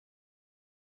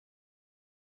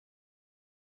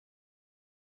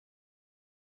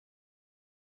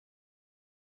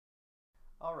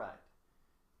Alright,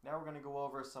 now we're going to go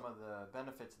over some of the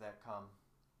benefits that come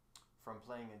from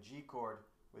playing a G chord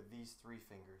with these three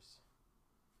fingers.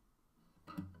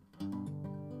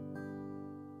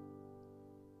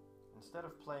 Instead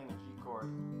of playing a G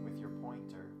chord with your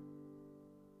pointer,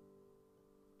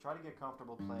 try to get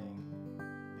comfortable playing,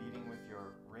 leading with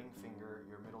your ring finger,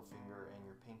 your middle finger, and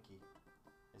your pinky.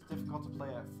 It's difficult to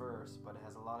play at first, but it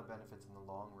has a lot of benefits in the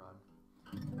long run.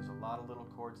 There's a lot of little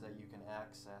chords that you can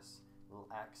access, little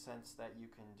accents that you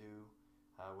can do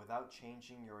without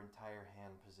changing your entire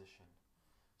hand position.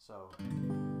 So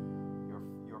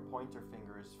your pointer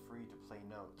finger is free to play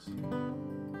notes. You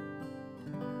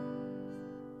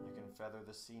can feather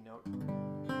the C note.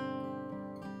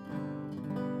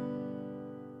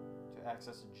 To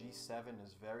access a G7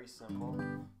 is very simple.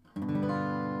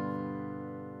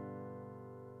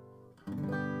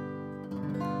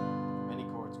 Many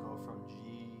chords go from G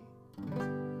to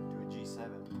a G7.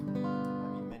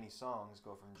 Many songs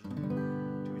go from G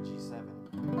to a G7.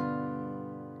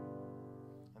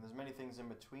 And there's many things in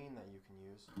between that you can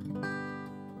use.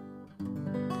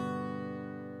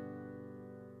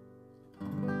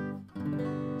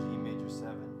 G major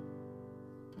 7.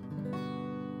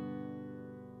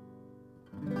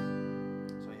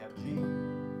 So you have G,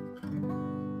 a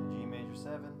G major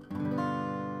 7, a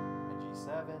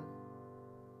G7.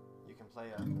 You can play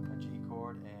a G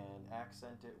chord and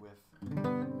accent it with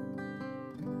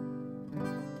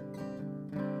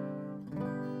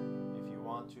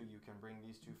you can bring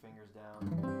these two fingers down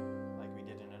like we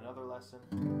did in another lesson.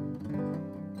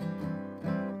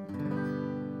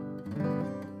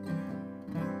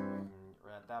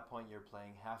 At that point you're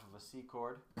playing half of a C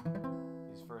chord,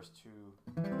 these first two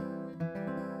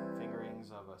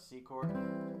fingerings of a C chord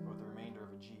with the remainder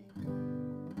of a G.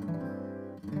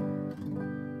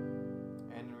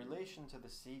 And in relation to the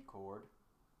C chord,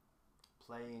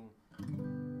 playing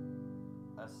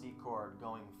a C chord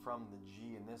going from the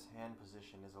G in this hand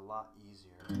position is a lot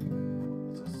easier.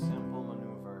 It's a simple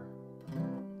maneuver.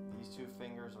 These two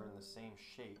fingers are in the same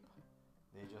shape.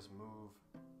 They just move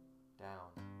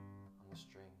down on the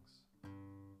strings.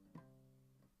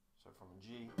 So from a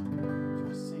G to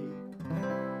a C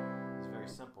is very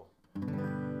simple.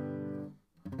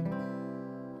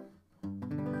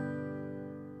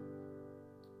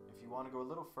 If you want to go a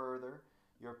little further,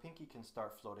 your pinky can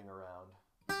start floating around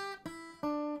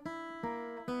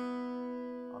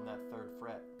on that third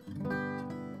fret.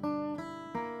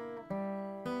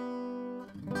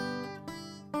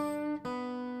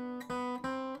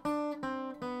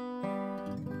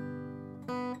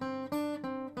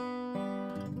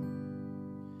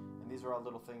 And these are all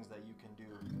little things that you can do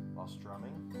while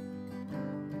strumming.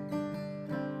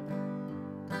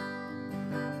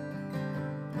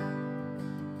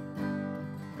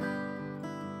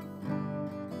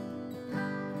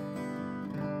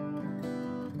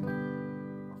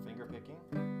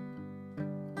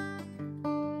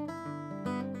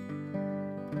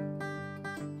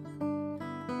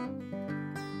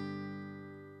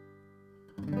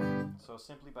 So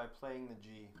simply by playing the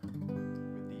G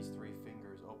with these three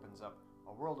fingers opens up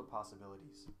a world of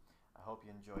possibilities. I hope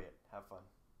you enjoy it. Have fun.